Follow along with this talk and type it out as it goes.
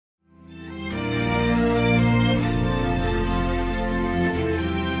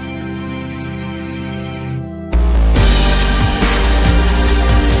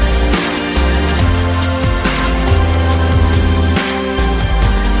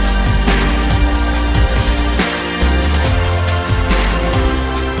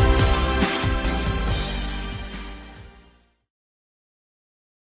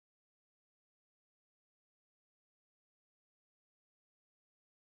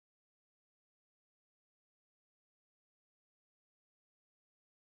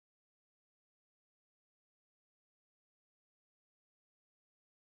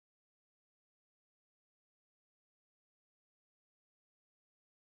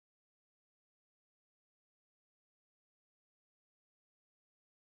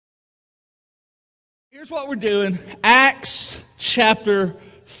Here's what we're doing. Acts chapter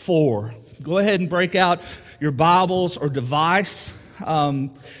 4. Go ahead and break out your Bibles or device.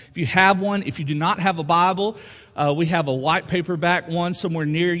 If you have one, if you do not have a Bible, we have a white paperback one somewhere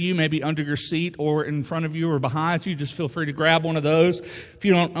near you, maybe under your seat or in front of you or behind you. Just feel free to grab one of those. If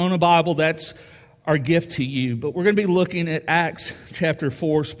you don't own a Bible, that's our gift to you. But we're going to be looking at Acts chapter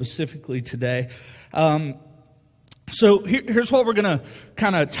 4 specifically today. So here's what we're going to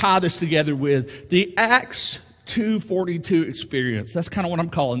kind of tie this together with. The Acts 2:42 experience. That's kind of what I'm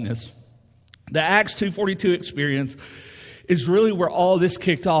calling this. The Acts 2:42 experience is really where all this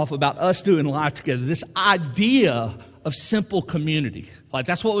kicked off about us doing life together. This idea of simple community. Like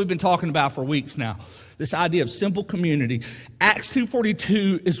that's what we've been talking about for weeks now. This idea of simple community. Acts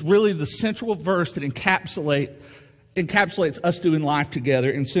 2:42 is really the central verse that encapsulates us doing life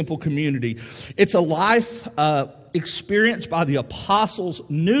together in simple community. It's a life experienced by the apostles'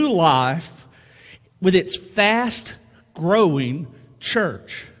 new life with its fast-growing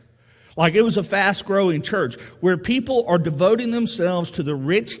church. Like it was a fast-growing church where people are devoting themselves to the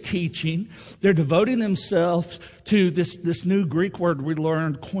rich teaching. They're devoting themselves to this new Greek word we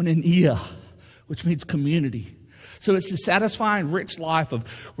learned, koinonia, which means community. So it's a satisfying, rich life of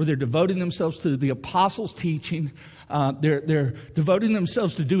where they're devoting themselves to the apostles' teaching. They're devoting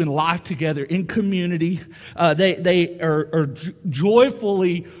themselves to doing life together in community. They are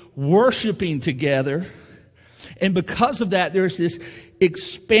joyfully worshiping together. And because of that, there's this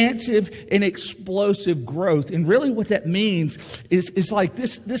expansive and explosive growth. And really what that means is like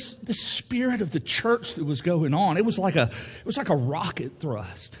this spirit of the church that was going on. It was like a rocket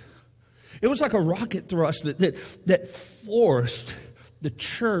thrust. It was like a rocket thrust that forced the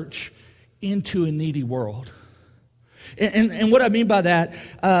church into a needy world. And what I mean by that,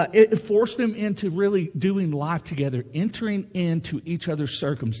 it forced them into really doing life together, entering into each other's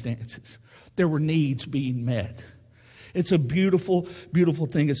circumstances. There were needs being met. It's a beautiful, beautiful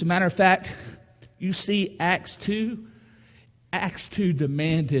thing. As a matter of fact, you see Acts 2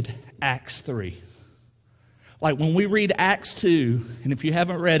 demanded Acts 3. Like when we read Acts 2, and if you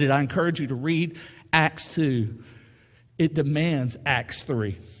haven't read it, I encourage you to read Acts 2. It demands Acts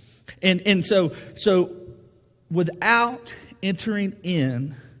 3. And so without entering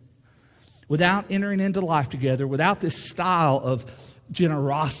into life together, without this style of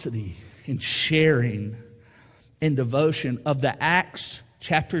generosity and sharing and devotion of the Acts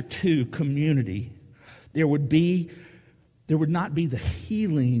chapter 2 community, there would not be the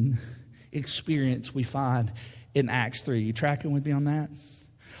healing experience we find in Acts 3. You tracking with me on that?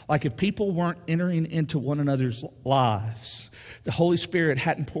 Like if people weren't entering into one another's lives, the Holy Spirit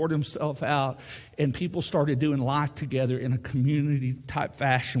hadn't poured himself out, and people started doing life together in a community type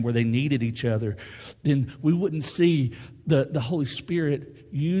fashion where they needed each other, then we wouldn't see the Holy Spirit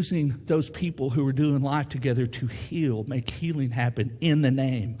using those people who were doing life together to heal, make healing happen in the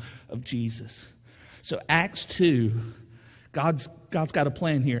name of Jesus. So Acts 2, God's got a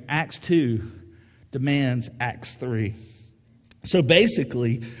plan here. Acts 2 demands Acts 3. So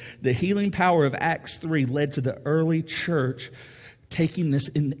basically, the healing power of Acts 3 led to the early church taking this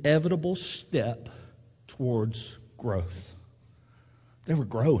inevitable step towards growth. They were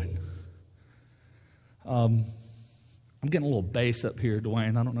growing. I'm getting a little bass up here,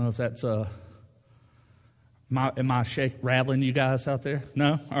 Dwayne. I don't know if that's am I rattling you guys out there?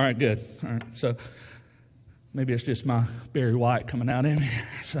 No? All right, good. All right, so maybe it's just my Barry White coming out in me.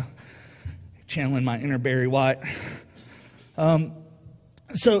 So channeling my inner Barry White.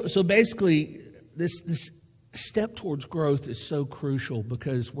 So basically, this step towards growth is so crucial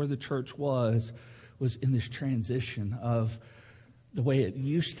because where the church was in this transition of the way it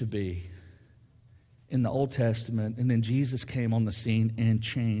used to be in the Old Testament, and then Jesus came on the scene and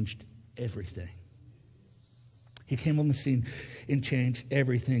changed everything. He came on the scene and changed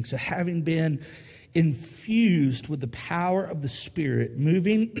everything. So having been infused with the power of the Spirit,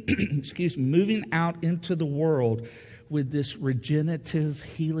 moving out into the world with this regenerative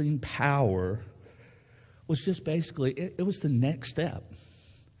healing power was just basically, it was the next step.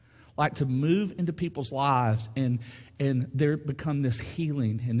 Like to move into people's lives and there become this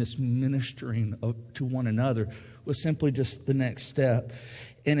healing and this ministering to one another was simply just the next step.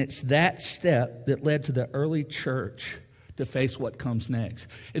 And it's that step that led to the early church to face what comes next.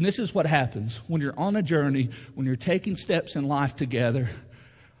 And this is what happens when you're on a journey, when you're taking steps in life together.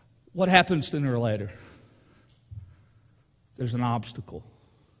 What happens sooner or later? There's an obstacle.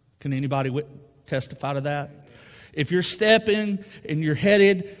 Can anybody testify to that? If you're stepping and you're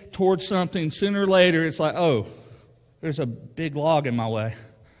headed towards something, sooner or later it's like, oh, there's a big log in my way.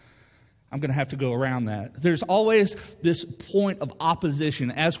 I'm going to have to go around that. There's always this point of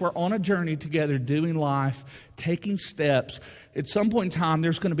opposition. As we're on a journey together, doing life, taking steps, at some point in time,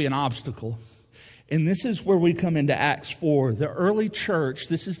 there's going to be an obstacle. And this is where we come into Acts 4. The early church,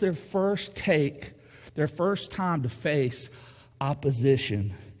 this is their first time to face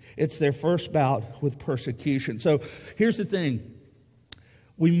opposition. It's their first bout with persecution. So here's the thing.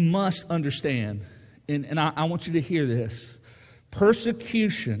 We must understand, and I want you to hear this.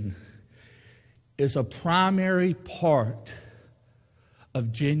 Persecution is a primary part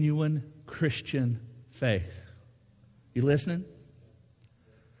of genuine Christian faith. You listening?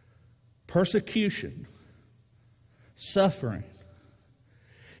 Persecution, suffering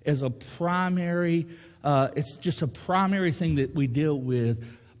is a primary, it's just a primary thing that we deal with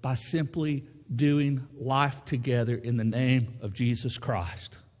by simply doing life together in the name of Jesus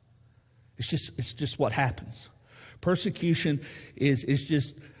Christ. It's just what happens. Persecution is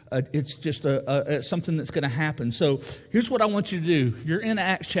just something that's going to happen. So here's what I want you to do. You're in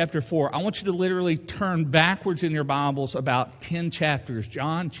Acts chapter 4. I want you to literally turn backwards in your Bibles about 10 chapters.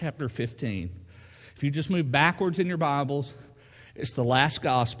 John chapter 15. If you just move backwards in your Bibles, it's the last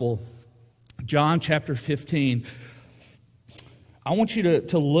gospel. John chapter 15. I want you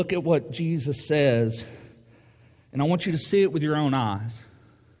to look at what Jesus says, and I want you to see it with your own eyes.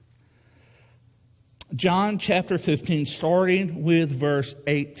 John chapter 15, starting with verse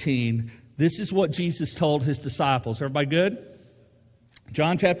 18. This is what Jesus told his disciples. Everybody good?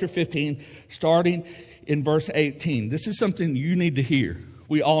 John chapter 15, starting in verse 18. This is something you need to hear.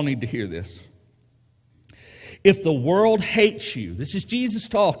 We all need to hear this. If the world hates you, this is Jesus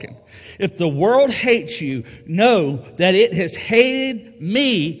talking. If the world hates you, know that it has hated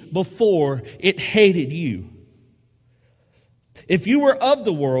me before it hated you. If you were of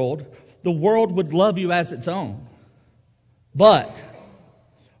the world would love you as its own. But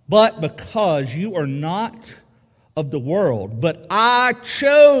because you are not of the world, but I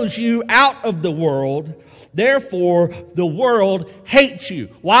chose you out of the world, therefore the world hates you.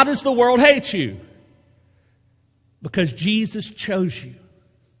 Why does the world hate you? Because Jesus chose you.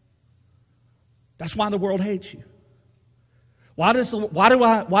 That's why the world hates you. Why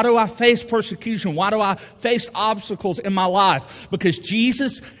do I face persecution? Why do I face obstacles in my life? Because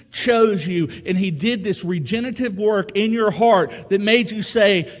Jesus chose you, and He did this regenerative work in your heart that made you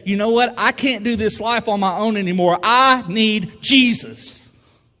say, you know what? I can't do this life on my own anymore. I need Jesus.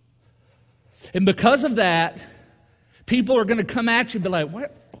 And because of that, people are going to come at you and be like,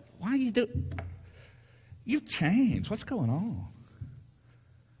 what? Why are you doing? You've changed. What's going on?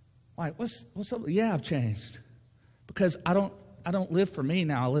 Like, what's up? Yeah, I've changed. Because I don't live for me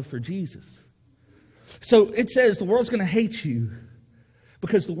now. I live for Jesus. So it says the world's going to hate you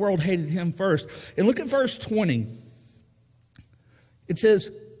because the world hated Him first. And look at verse 20. It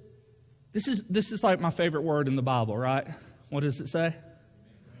says, this is like my favorite word in the Bible, right? What does it say?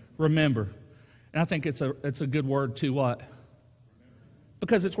 Remember. And I think it's a good word to what?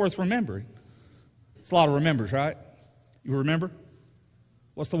 Because it's worth remembering. It's a lot of remembers, right? You remember?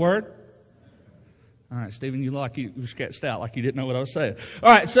 What's the word? All right, Stephen, you sketched out like you didn't know what I was saying. All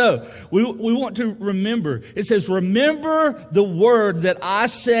right, so we want to remember. It says, remember the word that I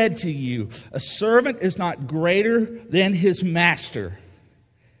said to you. A servant is not greater than his master.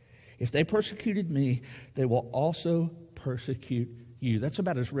 If they persecuted me, they will also persecute you. That's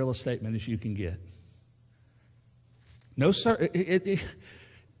about as real a statement as you can get. No, sir,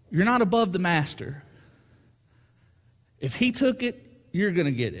 you're not above the master. If he took it, you're going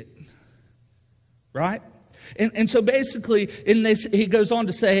to get it. Right? And so basically, he goes on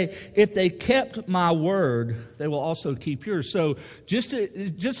to say, if they kept my word, they will also keep yours. So just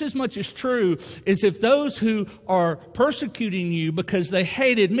as much as true is if those who are persecuting you because they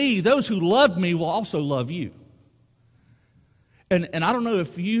hated me, those who loved me will also love you. And I don't know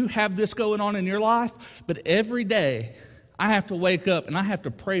if you have this going on in your life, but every day I have to wake up and I have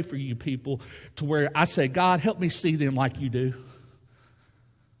to pray for you people to where I say, God, help me see them like you do.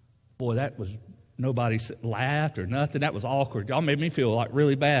 Boy, that was... Nobody laughed or nothing. That was awkward. Y'all made me feel like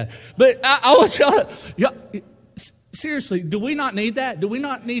really bad. But I want y'all, seriously, do we not need that? Do we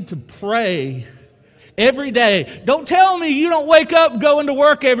not need to pray every day? Don't tell me you don't wake up going to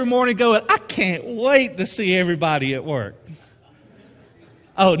work every morning going, I can't wait to see everybody at work.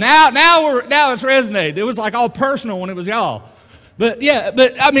 Oh, now it's resonated. It was like all personal when it was y'all. But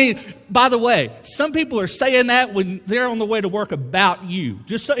I mean, by the way, some people are saying that when they're on the way to work about you.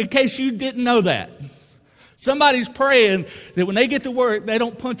 Just so, in case you didn't know that. Somebody's praying that when they get to work, they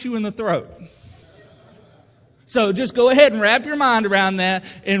don't punch you in the throat. So just go ahead and wrap your mind around that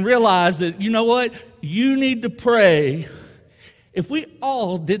and realize that, you know what? You need to pray If we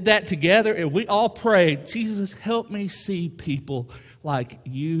all did that together, if we all prayed, Jesus, help me see people like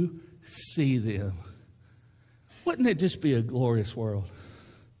you see them, wouldn't it just be a glorious world?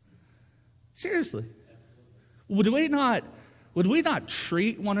 Seriously. Would we not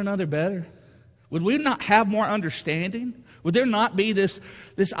treat one another better? Would we not have more understanding? Would there not be this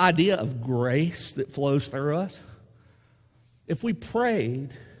idea of grace that flows through us? If we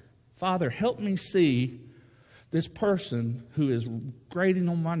prayed, Father, help me see this person who is grating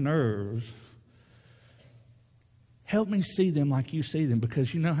on my nerves, help me see them like you see them,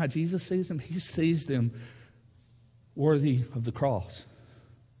 because you know how Jesus sees them? He sees them worthy of the cross.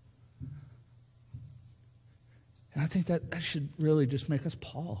 And I think that should really just make us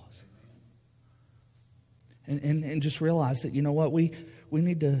pause. And just realize that, you know what, we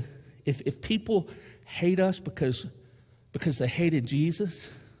need to, if people hate us because they hated Jesus,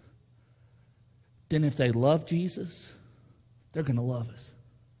 then if they love Jesus, they're going to love us.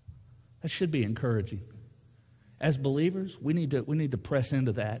 That should be encouraging. As believers, we need to press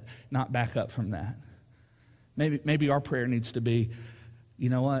into that, not back up from that. Maybe our prayer needs to be, you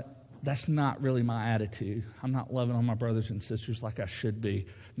know what, that's not really my attitude. I'm not loving on my brothers and sisters like I should be.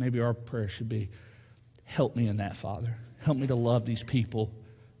 Maybe our prayer should be, help me in that, Father. Help me to love these people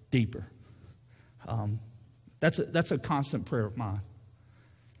deeper. That's a constant prayer of mine.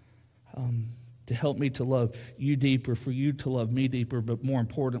 To help me to love you deeper, for you to love me deeper, but more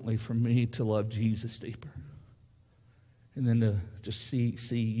importantly, for me to love Jesus deeper. And then to just see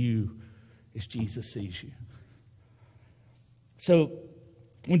you as Jesus sees you. So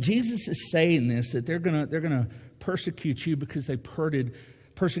when Jesus is saying this, that they're gonna persecute you because they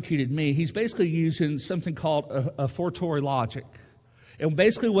persecuted me, he's basically using something called a fortiori logic. And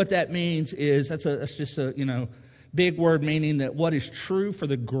basically what that means is, that's just a big word meaning that what is true for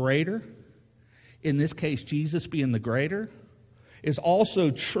the greater, in this case Jesus being the greater, is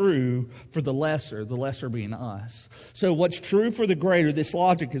also true for the lesser being us. So what's true for the greater, this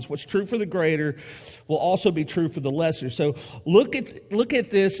logic is what's true for the greater will also be true for the lesser. So look at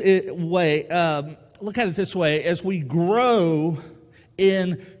this way. Look at it this way: as we grow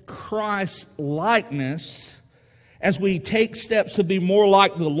in Christ's likeness, as we take steps to be more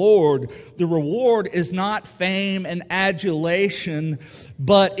like the Lord, the reward is not fame and adulation,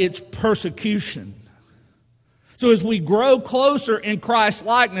 but it's persecution. So as we grow closer in Christ's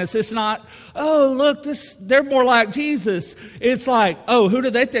likeness, it's not, oh, look, they're more like Jesus. It's like, oh, who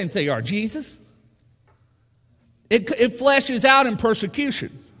do they think they are? Jesus? It fleshes out in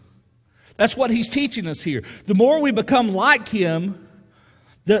persecution. That's what he's teaching us here. The more we become like him,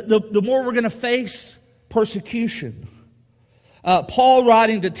 the more we're going to face persecution. Paul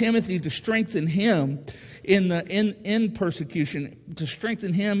writing to Timothy to strengthen him in persecution, to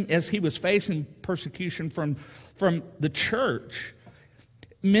strengthen him as he was facing persecution from the church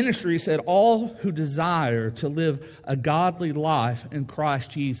ministry, said, all who desire to live a godly life in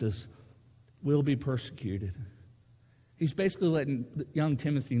Christ Jesus will be persecuted. He's basically letting young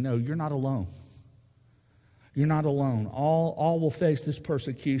Timothy know, you're not alone. You're not alone. All will face this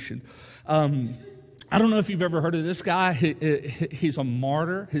persecution. I don't know if you've ever heard of this guy. He's a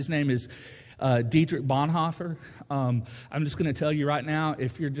martyr. His name is Dietrich Bonhoeffer. I'm just going to tell you right now,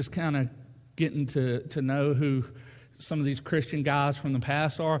 if you're just kind of getting to know who some of these Christian guys from the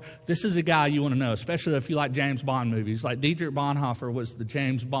past are, this is a guy you want to know, especially if you like James Bond movies. Like Dietrich Bonhoeffer was the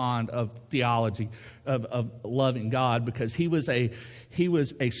James Bond of theology, of loving God, because he was a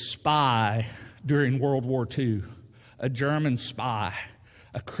spy during World War II, a German spy,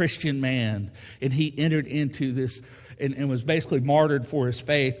 a Christian man, and he entered into this and was basically martyred for his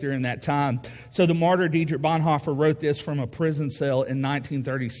faith during that time. So the martyr Dietrich Bonhoeffer wrote this from a prison cell in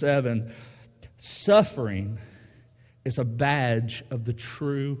 1937. Suffering is a badge of the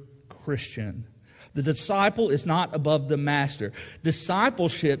true Christian. The disciple is not above the master.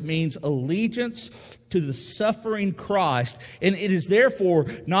 Discipleship means allegiance to the suffering Christ, and it is therefore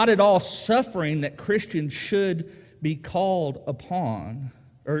not at all suffering that Christians should be called upon.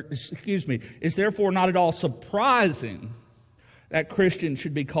 It's therefore not at all surprising that Christians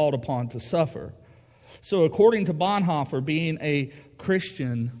should be called upon to suffer. So according to Bonhoeffer, being a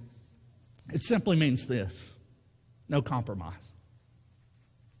Christian, it simply means this: no compromise.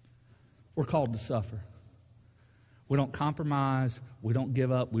 We're called to suffer. We don't compromise, we don't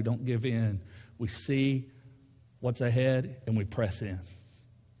give up, we don't give in. We see what's ahead and we press in,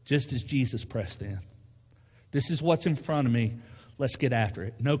 just as Jesus pressed in. This is what's in front of me. Let's get after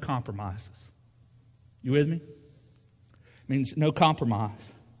it. No compromises. You with me? It means no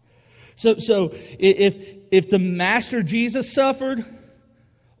compromise. So if the Master Jesus suffered,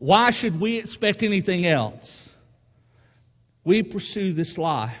 why should we expect anything else? We pursue this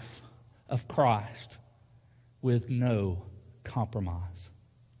life of Christ with no compromise.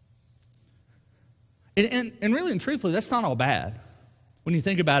 And really and truthfully, that's not all bad when you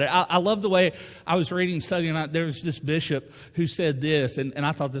think about it. I love the way I was reading, studying. There was this bishop who said this, and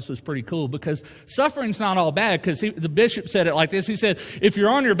I thought this was pretty cool, because suffering's not all bad, because the bishop said it like this. He said, if you're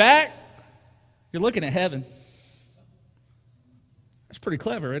on your back, you're looking at heaven. That's pretty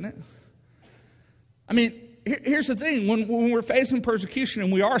clever, isn't it? I mean, here's the thing. When we're facing persecution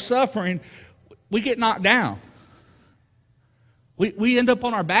and we are suffering, we get knocked down. We end up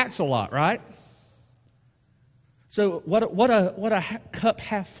on our backs a lot, right? So what a cup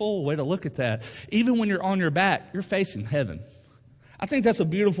half full way to look at that. Even when you're on your back, you're facing heaven. I think that's a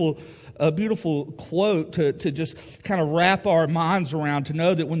beautiful quote to just kind of wrap our minds around, to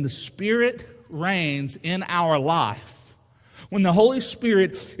know that when the Spirit reigns in our life, when the Holy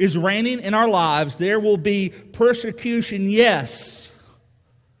Spirit is reigning in our lives, there will be persecution, yes,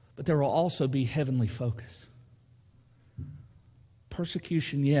 but there will also be heavenly focus.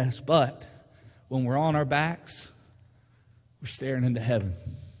 Persecution, yes, but when we're on our backs, we're staring into heaven.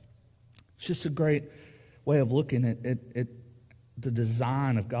 It's just a great way of looking at the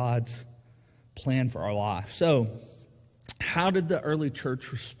design of God's plan for our life. So, how did the early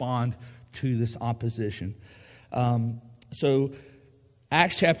church respond to this opposition? So,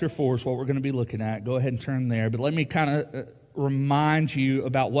 Acts chapter 4 is what we're going to be looking at. Go ahead and turn there. But let me kind of remind you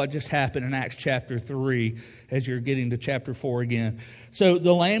about what just happened in Acts chapter 3 as you're getting to chapter 4 again. So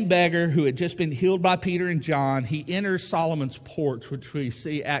the lame beggar who had just been healed by Peter and John, he enters Solomon's porch, which we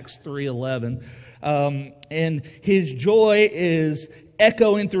see Acts 3:11. And his joy is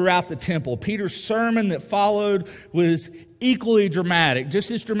echoing throughout the temple. Peter's sermon that followed was equally dramatic,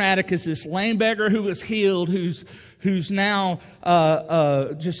 just as dramatic as this lame beggar who was healed, who's now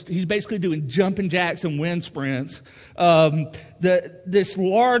he's basically doing jumping jacks and wind sprints. This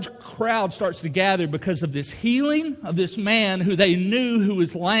large crowd starts to gather because of this healing of this man who they knew who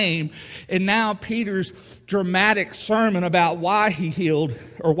was lame. And now Peter's dramatic sermon about why he healed,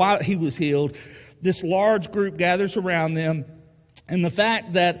 or why he was healed. This large group gathers around them. And the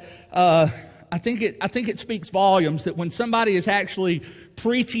fact that I think it speaks volumes that when somebody is actually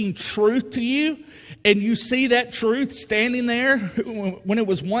preaching truth to you, and you see that truth standing there when it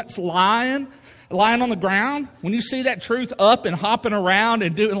was once lying on the ground, when you see that truth up and hopping around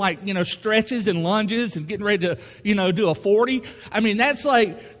and doing stretches and lunges and getting ready to do a 40, I mean,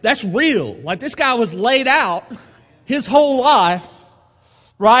 that's real. Like, this guy was laid out his whole life,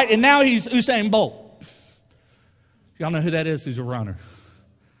 right? And now he's Usain Bolt. Y'all know who that is? Who's a runner?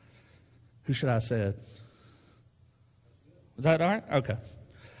 Who should I have said? Was that all right? Okay.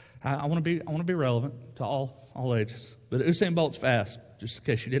 I want to be relevant to all ages. But Usain Bolt's fast, just in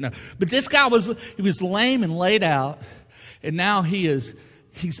case you didn't know. But this guy was lame and laid out, and now he's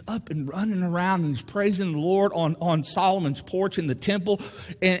up and running around and he's praising the Lord on Solomon's porch in the temple,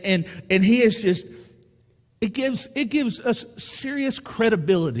 and he is just, it gives us serious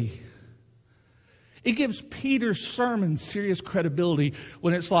credibility. It gives Peter's sermon serious credibility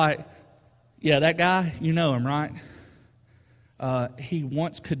when it's like, yeah, that guy, you know him, right? He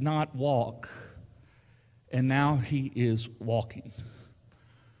once could not walk, and now he is walking.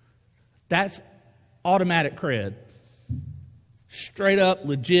 That's automatic cred. Straight up,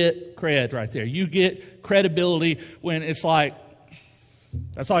 legit cred right there. You get credibility when it's like,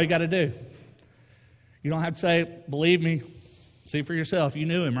 that's all you got to do. You don't have to say, believe me, see for yourself. You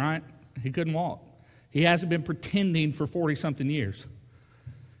knew him, right? He couldn't walk. He hasn't been pretending for 40-something years.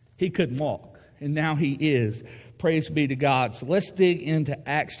 He couldn't walk, and now he is. Praise be to God. So let's dig into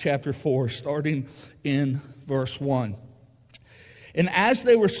Acts chapter 4, starting in verse 1. And as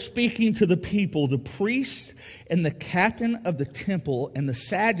they were speaking to the people, the priests and the captain of the temple and the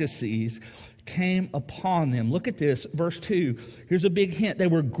Sadducees came upon them. Look at this, verse 2. Here's a big hint. They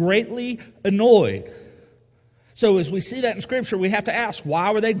were greatly annoyed. So as we see that in Scripture, we have to ask,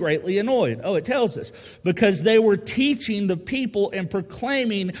 why were they greatly annoyed? Oh, it tells us. Because they were teaching the people and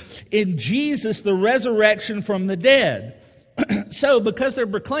proclaiming in Jesus the resurrection from the dead. So because they're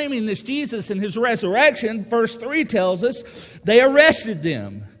proclaiming this Jesus and his resurrection, verse 3 tells us, they arrested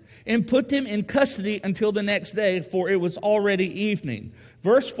them and put them in custody until the next day, for it was already evening.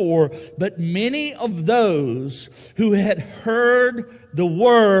 Verse 4, but many of those who had heard the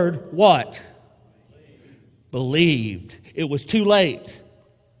word, what? Believed. It was too late.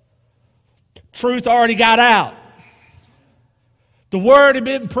 Truth already got out. The word had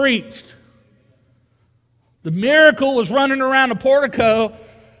been preached. The miracle was running around the portico,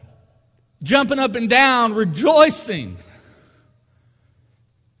 jumping up and down, rejoicing.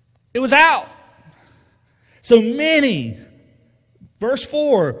 It was out. So many Verse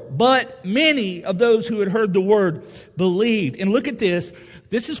 4, but many of those who had heard the word believed. And look at this.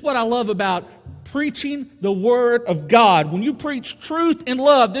 This is what I love about preaching the word of God. When you preach truth and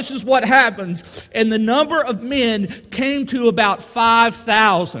love, this is what happens. And the number of men came to about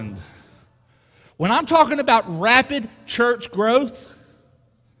 5,000. When I'm talking about rapid church growth,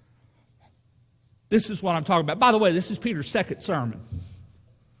 this is what I'm talking about. By the way, this is Peter's second sermon.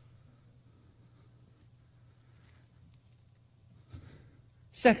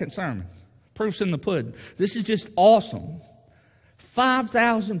 Second sermon. Proof's in the pudding. This is just awesome.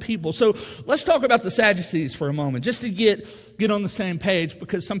 5,000 people. So let's talk about the Sadducees for a moment, just to get on the same page,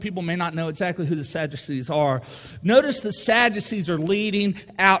 because some people may not know exactly who the Sadducees are. Notice the Sadducees are leading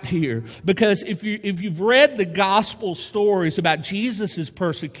out here, because if you've read the gospel stories about Jesus'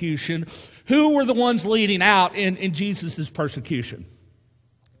 persecution, who were the ones leading out in Jesus' persecution?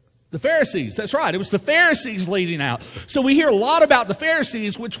 The Pharisees. That's right. It was the Pharisees leading out. So we hear a lot about the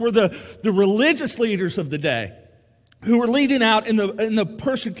Pharisees, which were the religious leaders of the day, who were leading out in the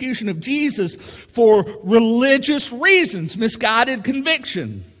persecution of Jesus for religious reasons, misguided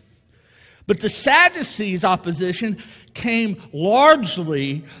conviction. But the Sadducees' opposition came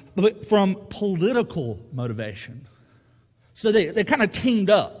largely from political motivation. So they kind of teamed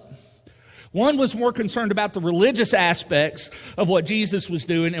up. One was more concerned about the religious aspects of what Jesus was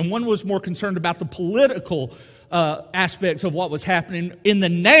doing, and one was more concerned about the political aspects of what was happening in the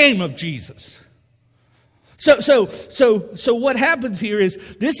name of Jesus. So what happens here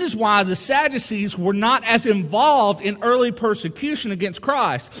is, this is why the Sadducees were not as involved in early persecution against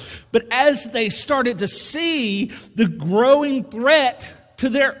Christ. But as they started to see the growing threat to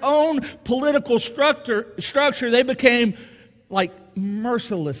their own political structure, they became like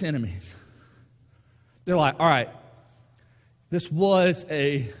merciless enemies. They're like, all right, this was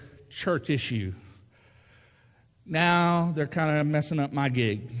a church issue. Now they're kind of messing up my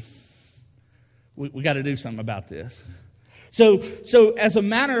gig. We got to do something about this. So as a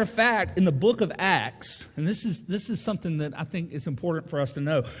matter of fact, in the book of Acts, and this is something that I think is important for us to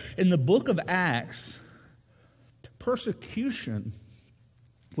know. In the book of Acts, persecution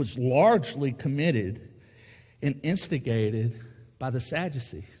was largely committed and instigated by the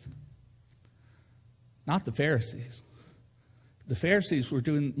Sadducees, not the Pharisees. The Pharisees were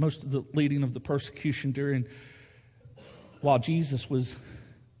doing most of the leading of the persecution while Jesus was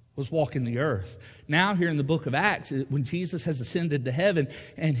walking the earth. Now here in the book of Acts, when Jesus has ascended to heaven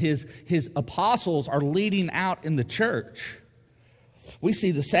and his apostles are leading out in the church, we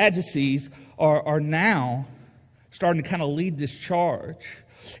see the Sadducees are now starting to kind of lead this charge.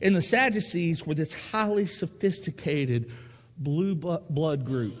 And the Sadducees were this highly sophisticated blue blood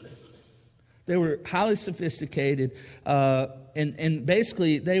group. They were highly sophisticated, and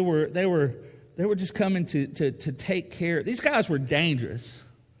basically they were just coming to take care. These guys were dangerous.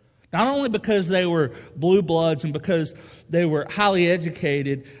 Not only because they were blue bloods and because they were highly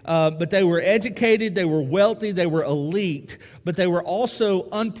educated, but they were educated, they were wealthy, they were elite, but they were also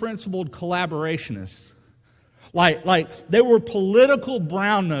unprincipled collaborationists. Like they were political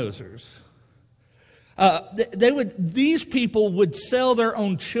brown-nosers. These people would sell their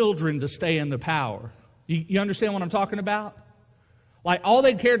own children to stay in the power. You understand what I'm talking about? Like all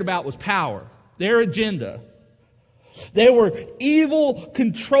they cared about was power, their agenda. They were evil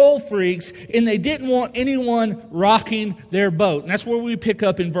control freaks, and they didn't want anyone rocking their boat. And that's where we pick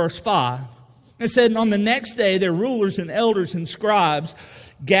up in verse 5. It said, and on the next day, their rulers and elders and scribes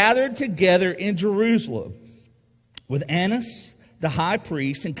gathered together in Jerusalem with Annas, the high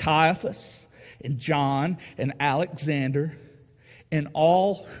priest, and Caiaphas, and John, and Alexander, and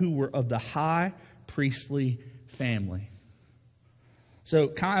all who were of the high priestly family. So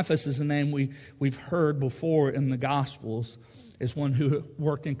Caiaphas is a name we've heard before in the Gospels as one who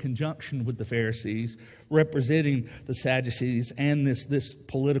worked in conjunction with the Pharisees, representing the Sadducees and this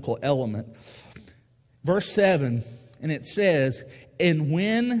political element. Verse 7, and it says, and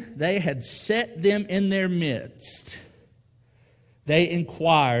when they had set them in their midst, they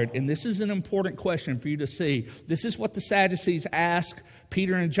inquired, and this is an important question for you to see. This is what the Sadducees ask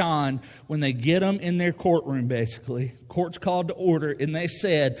Peter and John when they get them in their courtroom, basically. Court's called to order, and they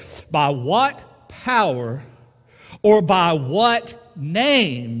said, by what power or by what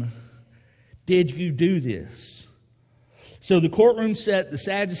name did you do this? So the courtroom set, the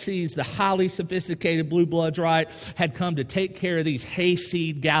Sadducees, the highly sophisticated blue bloods, right, had come to take care of these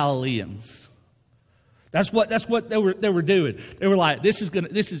hayseed Galileans. That's what they were doing. They were like, this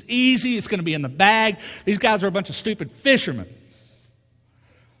is easy, it's gonna be in the bag. These guys are a bunch of stupid fishermen.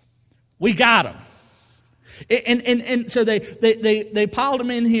 We got them. And so they piled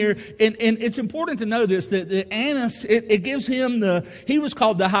him in here, and it's important to know this, that Annas, it gives him he was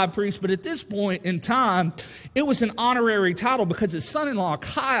called the high priest, but at this point in time, it was an honorary title because his son-in-law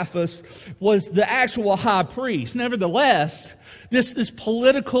Caiaphas was the actual high priest. Nevertheless, this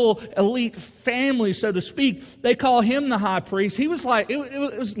political elite family, so to speak, they call him the high priest. He was like, it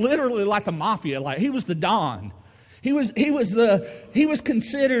was literally like the mafia, like he was the Don. He was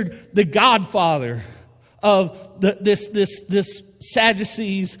considered the godfather of this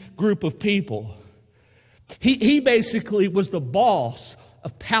Sadducees group of people. He basically was the boss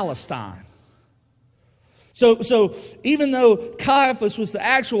of Palestine. So even though Caiaphas was the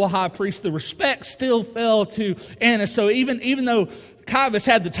actual high priest, the respect still fell to Annas. So even though Caiaphas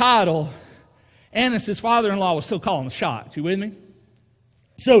had the title, Annas, his father-in-law, was still calling the shots. You with me?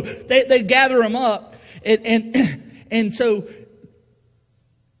 So they gather him up, and so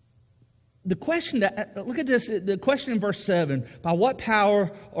the question look at this, the question in verse 7, by what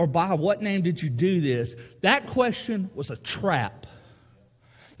power or by what name did you do this? That question was a trap.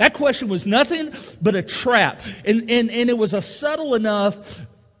 That question was nothing but a trap. And it was a subtle enough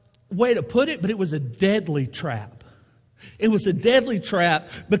way to put it, but it was a deadly trap. It was a deadly trap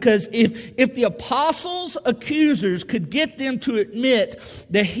because if the apostles' accusers could get them to admit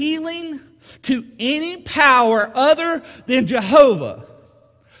the healing to any power other than Jehovah,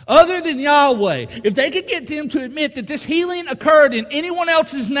 other than Yahweh, if they could get them to admit that this healing occurred in anyone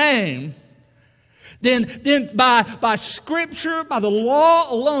else's name, then by Scripture, by the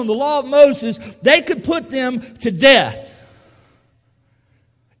law alone, the law of Moses, they could put them to death.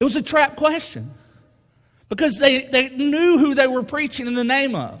 It was a trap question because they knew who they were preaching in the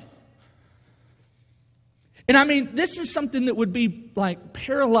name of. And I mean, this is something that would be like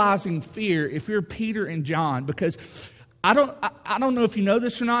paralyzing fear if you're Peter and John, because I don't know if you know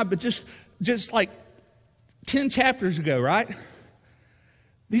this or not, but just like 10 chapters ago, right?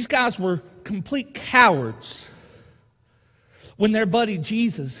 These guys were complete cowards when their buddy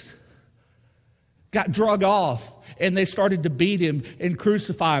Jesus got drug off and they started to beat him and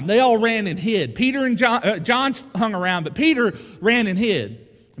crucify him. They all ran and hid. Peter and John hung around, but Peter ran and hid.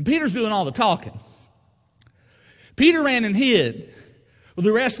 And Peter's doing all the talking. Peter ran and hid with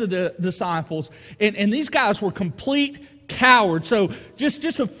the rest of the disciples, and these guys were complete cowards. So just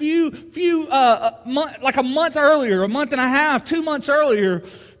a like a month earlier, a month and a half, 2 months earlier,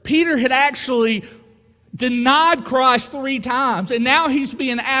 Peter had actually denied Christ 3 times, and now he's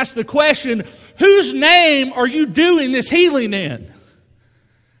being asked the question, whose name are you doing this healing in?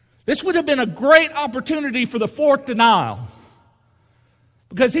 This would have been a great opportunity for the 4th denial,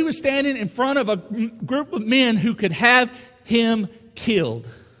 because he was standing in front of a group of men who could have him killed.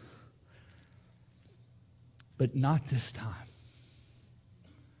 But not this time.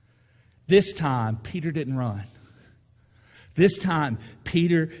 This time, Peter didn't run. This time,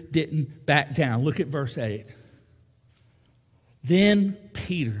 Peter didn't back down. Look at verse 8. Then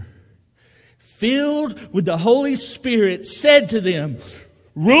Peter, filled with the Holy Spirit, said to them,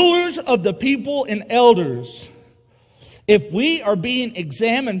 rulers of the people and elders, if we are being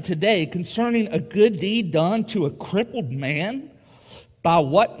examined today concerning a good deed done to a crippled man, by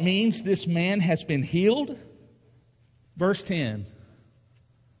what means this man has been healed? Verse 10.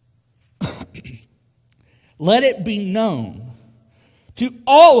 Let it be known to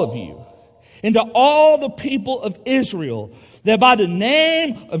all of you and to all the people of Israel that by the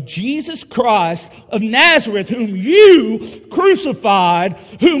name of Jesus Christ of Nazareth, whom you crucified,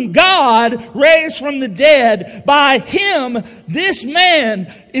 whom God raised from the dead, by him this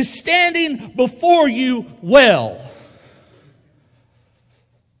man is standing before you well.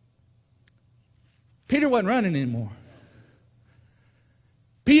 Peter wasn't running anymore.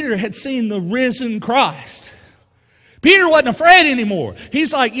 Peter had seen the risen Christ. Peter wasn't afraid anymore.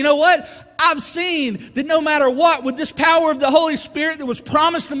 He's like, you know what? I've seen that no matter what, with this power of the Holy Spirit that was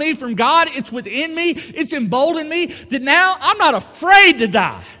promised to me from God, it's within me, it's emboldened me, that now I'm not afraid to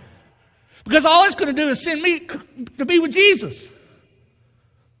die. Because all it's going to do is send me to be with Jesus.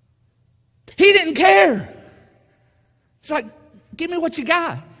 He didn't care. He's like, give me what you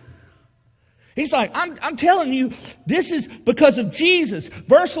got. He's like, I'm telling you, this is because of Jesus.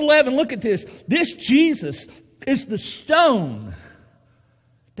 Verse 11, look at this. This Jesus is the stone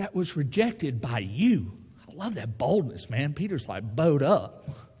that was rejected by you. I love that boldness, man. Peter's like bowed up.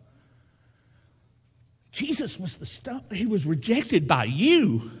 Jesus was the stone. He was rejected by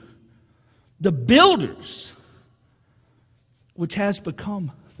you, the builders, which has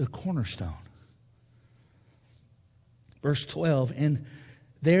become the cornerstone. Verse 12, and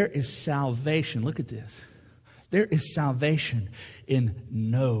there is salvation. Look at this. There is salvation in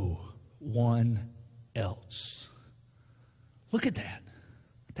no one else. Look at that.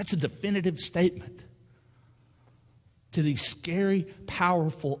 That's a definitive statement to these scary,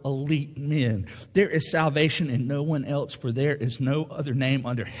 powerful, elite men. There is salvation in no one else, for there is no other name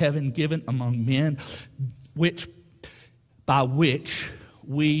under heaven given among men by which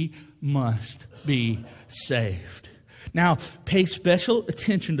we must be saved. Now, pay special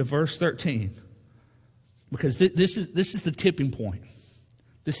attention to verse 13, because this is the tipping point.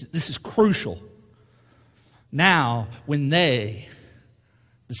 This is crucial. Now, when they,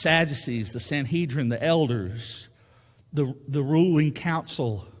 the Sadducees, the Sanhedrin, the elders, the ruling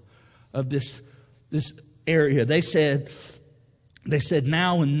council of this area, they said,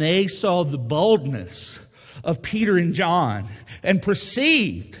 now when they saw the boldness of Peter and John and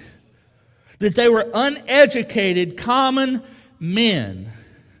perceived that they were uneducated, common men,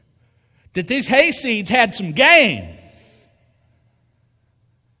 that these hayseeds had some game.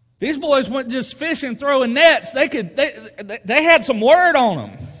 These boys weren't just fishing, throwing nets. They had some word on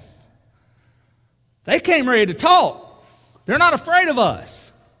them. They came ready to talk. They're not afraid of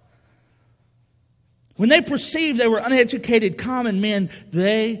us. When they perceived they were uneducated common men,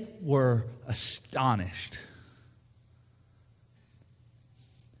 they were astonished.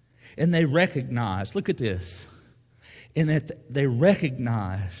 And they recognized, look at this, and that they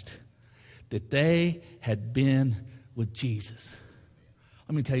recognized that they had been with Jesus.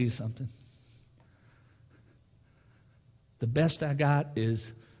 Let me tell you something. The best I got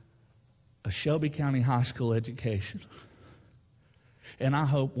is a Shelby County High School education. And I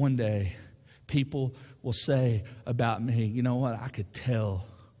hope one day people will say about me, you know what, I could tell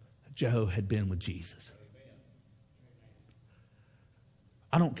Joe had been with Jesus.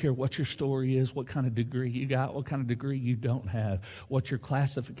 I don't care what your story is, what kind of degree you got, what kind of degree you don't have, what your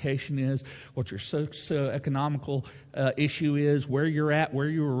classification is, what your socioeconomical issue is, where you're at, where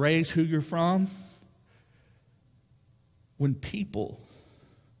you were raised, who you're from. When people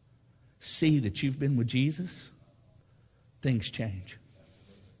see that you've been with Jesus, things change.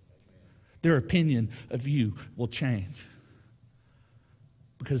 Their opinion of you will change.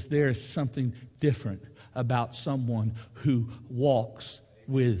 Because there is something different about someone who walks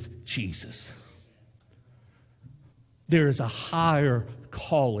with Jesus. There is a higher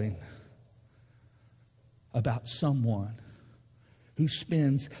calling about someone who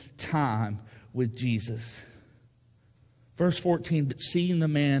spends time with Jesus. Verse 14, but seeing the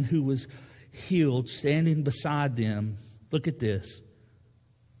man who was healed standing beside them, look at this.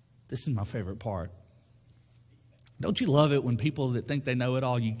 This is my favorite part. Don't you love it when people that think they know it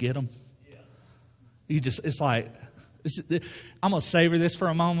all, you get them? It's like, I'm going to savor this for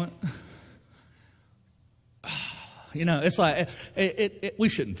a moment. You know, it's like, we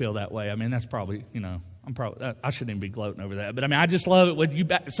shouldn't feel that way. I mean, that's probably, I shouldn't even be gloating over that. But I mean, I just love it when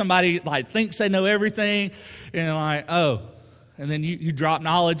somebody like thinks they know everything and like, oh, and then you drop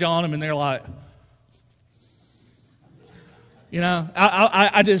knowledge on them and they're like,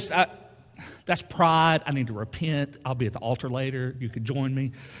 that's pride. I need to repent. I'll be at the altar later. You could join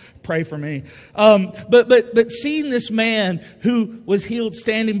me. Pray for me. But seeing this man who was healed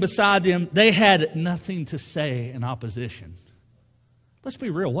standing beside them, they had nothing to say in opposition. Let's be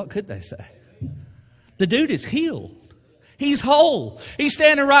real. What could they say? The dude is healed. He's whole. He's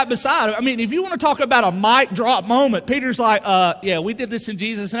standing right beside him. I mean, if you want to talk about a mic drop moment, Peter's like, yeah, we did this in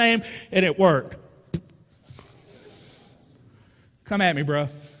Jesus' name, and it worked. Come at me, bro.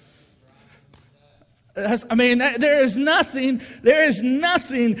 There is nothing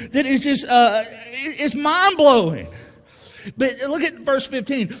that is just, it's mind-blowing. But look at verse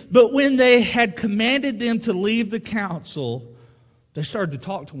 15. But when they had commanded them to leave the council, they started to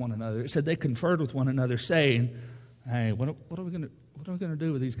talk to one another. It said they conferred with one another, saying, hey, what are we going to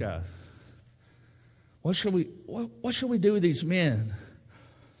do with these guys? What shall we do with these men?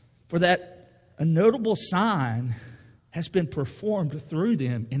 For that a notable sign has been performed through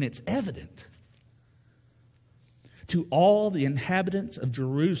them, and it's evident to all the inhabitants of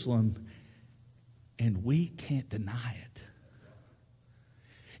Jerusalem, and we can't deny it.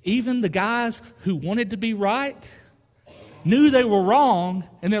 Even the guys who wanted to be right knew they were wrong,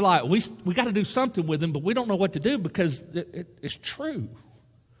 and they're like, we got to do something with them, but we don't know what to do because it's true.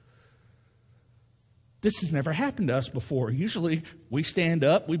 This has never happened to us before. Usually we stand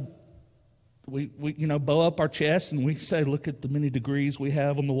up, we bow up our chests, and we say, look at the many degrees we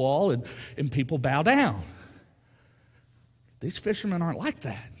have on the wall, and people bow down. These fishermen aren't like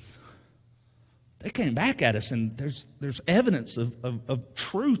that. They came back at us, and there's evidence of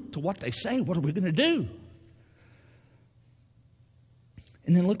truth to what they say. What are we going to do?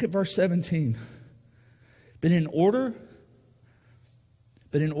 And then look at verse 17. But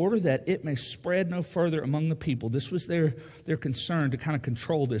But in order that it may spread no further among the people, this was their concern, to kind of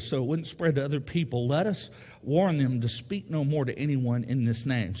control this so it wouldn't spread to other people. Let us warn them to speak no more to anyone in this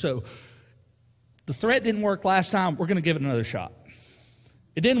name. So the threat didn't work last time. We're going to give it another shot.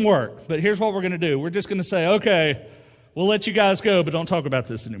 It didn't work, but here's what we're going to do. We're just going to say, okay, we'll let you guys go, but don't talk about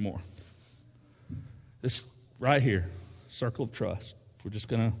this anymore. This right here, circle of trust.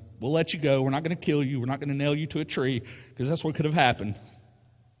 We'll let you go. We're not going to kill you. We're not going to nail you to a tree, because that's what could have happened.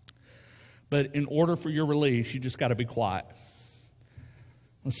 But in order for your release, you just got to be quiet.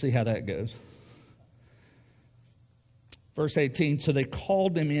 Let's see how that goes. Verse 18, so they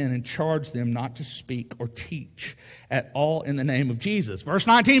called them in and charged them not to speak or teach at all in the name of Jesus. Verse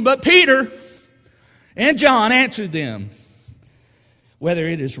 19, but Peter and John answered them, whether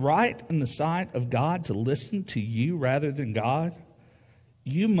it is right in the sight of God to listen to you rather than God,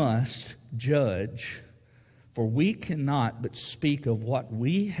 you must judge. For we cannot but speak of what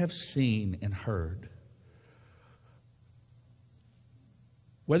we have seen and heard.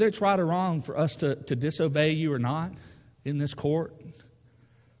 Whether it's right or wrong for us to disobey you or not in this court,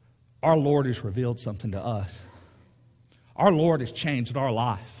 our Lord has revealed something to us. Our Lord has changed our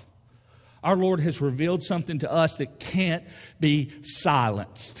life. Our Lord has revealed something to us that can't be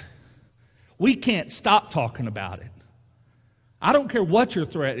silenced. We can't stop talking about it. I don't care what you're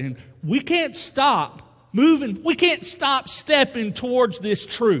threatening. We can't stop moving. We can't stop stepping towards this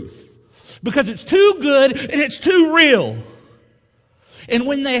truth because it's too good and it's too real. And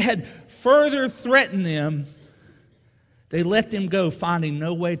when they had further threatened them, they let them go, finding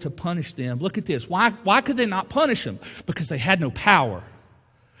no way to punish them. Look at this. Why could they not punish them? Because they had no power.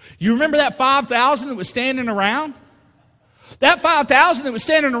 You remember that 5,000 that was standing around? That 5,000 that was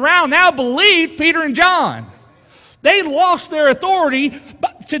standing around now believed Peter and John. They lost their authority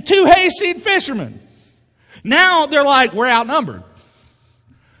to two hayseed fishermen. Now they're like, we're outnumbered.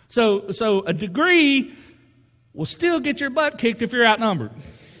 So a degree will still get your butt kicked if you're outnumbered.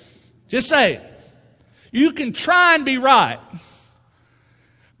 Just say it. You can try and be right.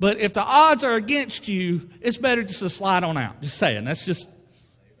 But if the odds are against you, it's better just to slide on out. Just saying. That's just...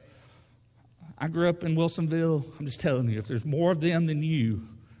 I grew up in Wilsonville. I'm just telling you, if there's more of them than you,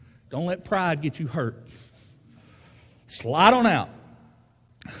 don't let pride get you hurt. Slide on out.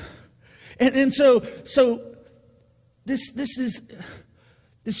 And so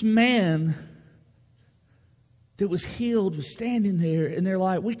this man that was healed was standing there, and they're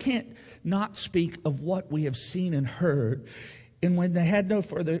like, we can't not speak of what we have seen and heard. And when they had no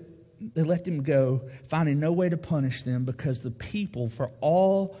further, they let them go, finding no way to punish them, because the people, for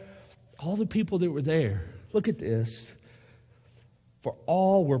all the people that were there, look at this, for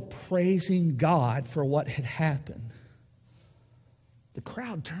all were praising God for what had happened. The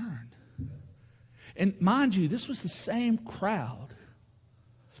crowd turned. And mind you, this was the same crowd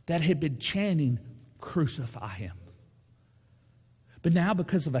that had been chanting, crucify him. But now,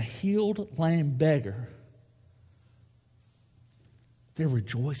 because of a healed lame beggar, they're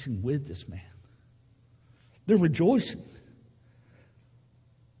rejoicing with this man. They're rejoicing.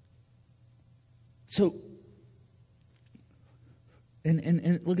 So,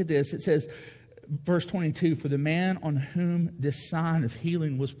 and look at this. It says, verse 22, for the man on whom this sign of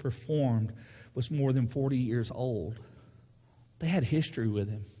healing was performed was more than 40 years old. They had history with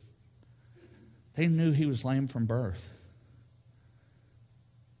him. They knew he was lame from birth.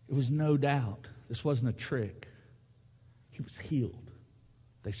 It was no doubt. This wasn't a trick. He was healed.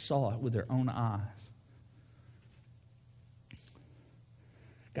 They saw it with their own eyes.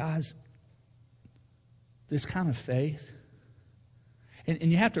 Guys, this kind of faith, and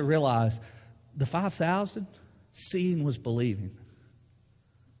you have to realize, the 5,000, seeing was believing.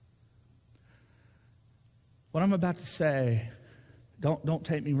 What I'm about to say, don't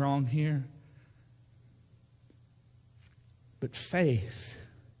take me wrong here, but faith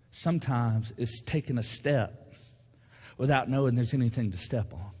sometimes is taking a step without knowing there's anything to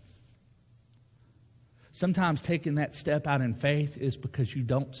step on. Sometimes taking that step out in faith is because you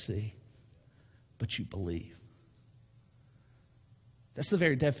don't see, but you believe. That's the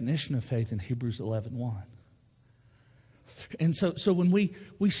very definition of faith in Hebrews 11:1. And so when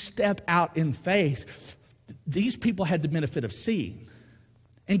we step out in faith, these people had the benefit of seeing.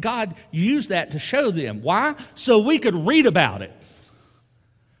 And God used that to show them. Why? So we could read about it.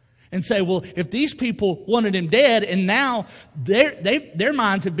 And say, well, if these people wanted him dead, and now their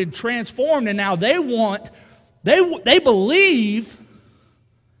minds have been transformed, and now they believe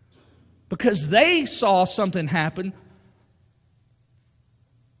because they saw something happen,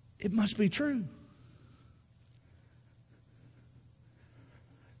 it must be true.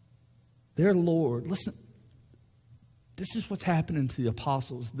 Their Lord, listen, This is what's happening to the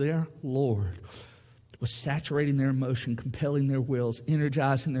apostles. Their Lord was saturating their emotion, compelling their wills,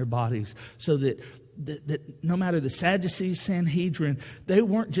 energizing their bodies, so that no matter the Sadducees, Sanhedrin, they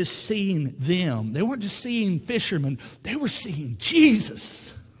weren't just seeing them. They weren't just seeing fishermen. They were seeing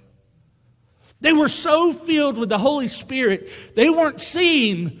Jesus. They were so filled with the Holy Spirit, they weren't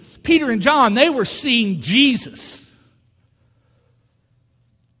seeing Peter and John. They were seeing Jesus.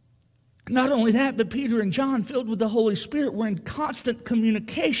 Not only that, but Peter and John, filled with the Holy Spirit, were in constant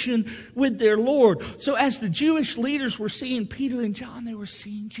communication with their Lord. So as the Jewish leaders were seeing Peter and John, they were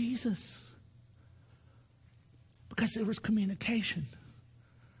seeing Jesus. Because there was communication.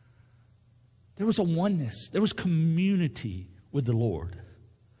 There was a oneness. There was community with the Lord.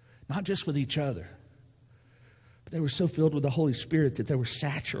 Not just with each other. But they were so filled with the Holy Spirit that they were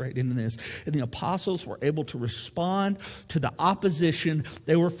saturated in this. And the apostles were able to respond to the opposition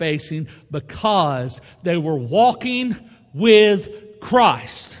they were facing because they were walking with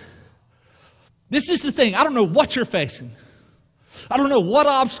Christ. This is the thing. I don't know what you're facing. I don't know what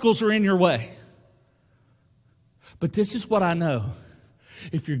obstacles are in your way. But this is what I know.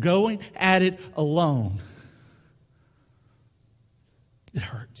 If you're going at it alone, it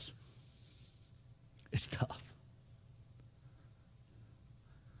hurts. It's tough.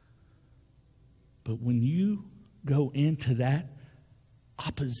 But when you go into that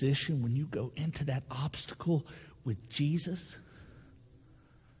opposition, when you go into that obstacle with Jesus,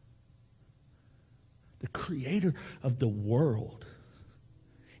 the creator of the world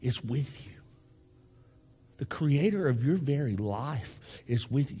is with you. The creator of your very life is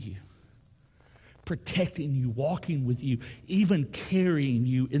with you, protecting you, walking with you, even carrying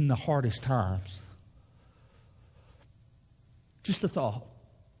you in the hardest times. Just a thought.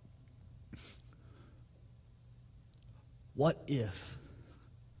 What if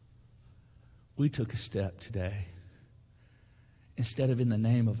we took a step today, instead of in the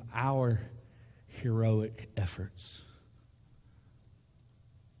name of our heroic efforts?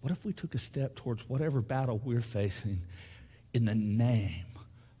 What if we took a step towards whatever battle we're facing in the name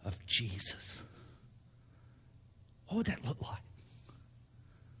of Jesus? What would that look like?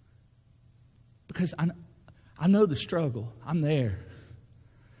 Because I know the struggle. I'm there.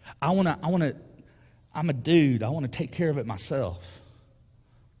 I'm a dude. I want to take care of it myself.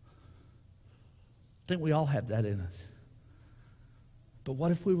 I think we all have that in us. But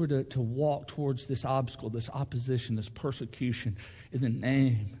what if we were to walk towards this obstacle, this opposition, this persecution in the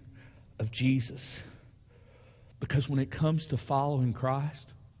name of Jesus? Because when it comes to following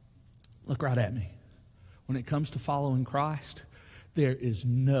Christ, look right at me. When it comes to following Christ, there is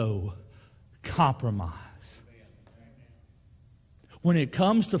no compromise. When it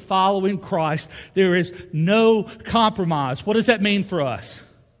comes to following Christ, there is no compromise. What does that mean for us?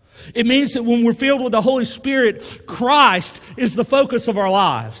 It means that when we're filled with the Holy Spirit, Christ is the focus of our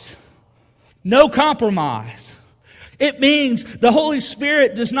lives. No compromise. It means the Holy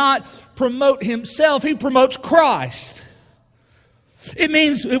Spirit does not promote Himself. He promotes Christ. It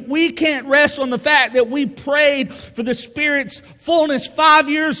means that we can't rest on the fact that we prayed for the Spirit's fullness 5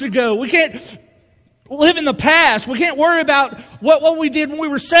 years ago. We can't live in the past. We can't worry about what we did when we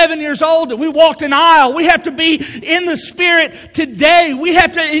were 7 years old, that we walked an aisle. We have to be in the Spirit today. We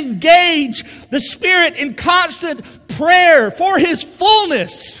have to engage the Spirit in constant prayer for His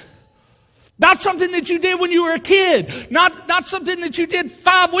fullness. Not something that you did when you were a kid. Not something that you did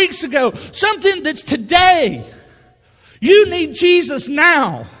 5 weeks ago. Something that's today. You need Jesus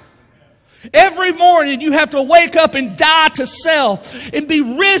now. Every morning you have to wake up and die to self and be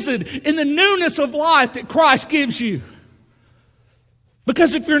risen in the newness of life that Christ gives you.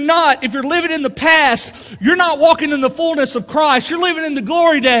 Because if you're living in the past, you're not walking in the fullness of Christ. You're living in the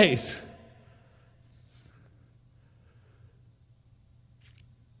glory days.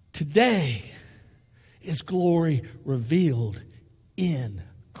 Today is glory revealed in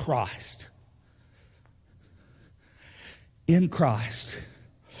Christ. In Christ.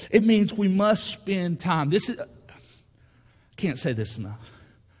 It means we must spend time. I can't say this enough.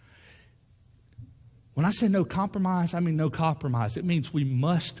 When I say no compromise, I mean no compromise. It means we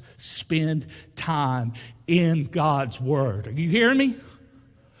must spend time in God's Word. Are you hearing me?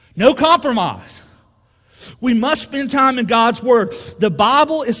 No compromise. We must spend time in God's Word. The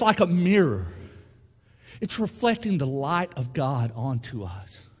Bible is like a mirror. It's reflecting the light of God onto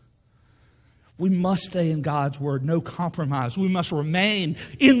us. We must stay in God's Word, no compromise. We must remain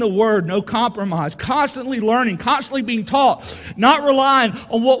in the Word, no compromise. Constantly learning, constantly being taught. Not relying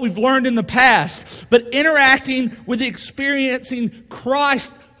on what we've learned in the past, but interacting with experiencing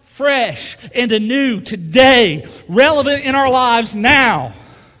Christ fresh and anew today. Relevant in our lives now.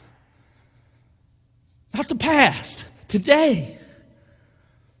 Not the past. today.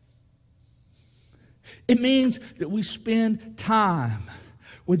 It means that we spend time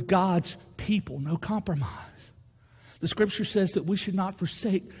with God's people, no compromise. The scripture says that we should not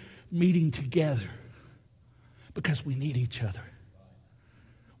forsake meeting together because we need each other.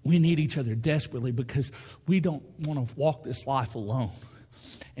 We need each other desperately because we don't want to walk this life alone.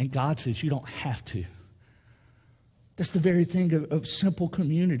 And God says you don't have to. That's the very thing of simple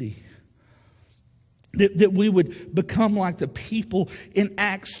community. That we would become like the people in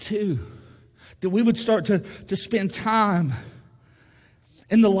Acts 2. That we would start to spend time.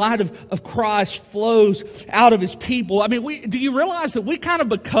 And the light of Christ flows out of his people. I mean, do you realize that we kind of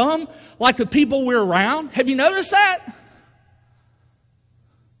become like the people we're around? Have you noticed that?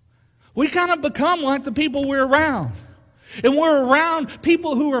 We kind of become like the people we're around. And we're around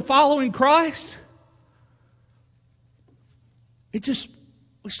people who are following Christ. We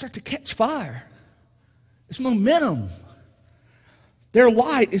start to catch fire. It's momentum. Their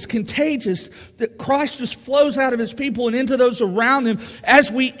light is contagious, that Christ just flows out of his people and into those around them as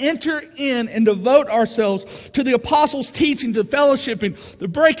we enter in and devote ourselves to the apostles' teaching, to fellowshipping, the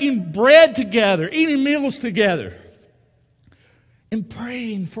breaking bread together, eating meals together, and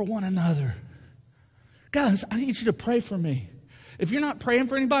praying for one another. Guys, I need you to pray for me. If you're not praying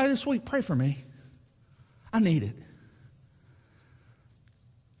for anybody this week, pray for me. I need it.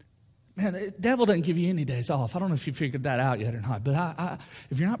 Man, the devil doesn't give you any days off. I don't know if you figured that out yet or not, but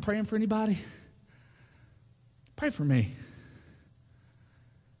if you're not praying for anybody, pray for me.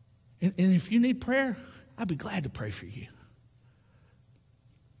 And if you need prayer, I'd be glad to pray for you.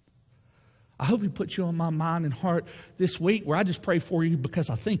 I hope he puts you on my mind and heart this week where I just pray for you because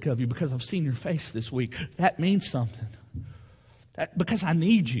I think of you, because I've seen your face this week. That means something. Because I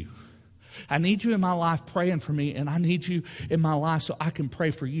need you. I need you in my life praying for me, and I need you in my life so I can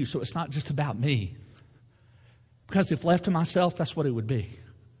pray for you. So it's not just about me. Because if left to myself, that's what it would be.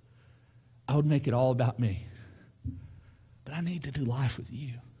 I would make it all about me. But I need to do life with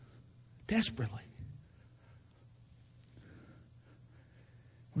you. Desperately.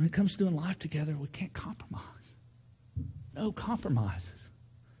 When it comes to doing life together, we can't compromise. No compromises.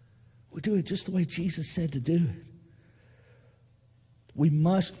 We do it just the way Jesus said to do it. We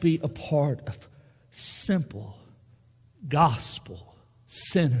must be a part of simple,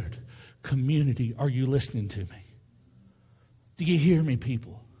 gospel-centered community. Are you listening to me? Do you hear me,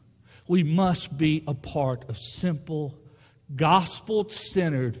 people? We must be a part of simple,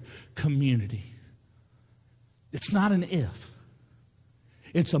 gospel-centered community. It's not an if.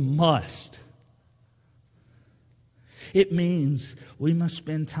 It's a must. It means we must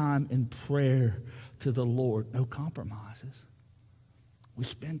spend time in prayer to the Lord. No compromises. We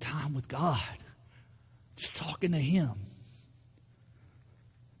spend time with God, just talking to Him.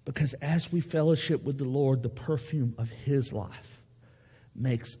 Because as we fellowship with the Lord, the perfume of His life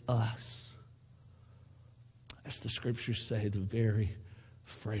makes us, as the scriptures say, the very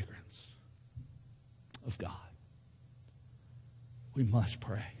fragrance of God. We must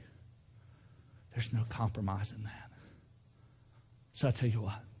pray. There's no compromise in that. So I tell you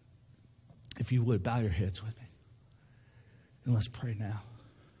what, if you would, bow your heads with me. And let's pray now.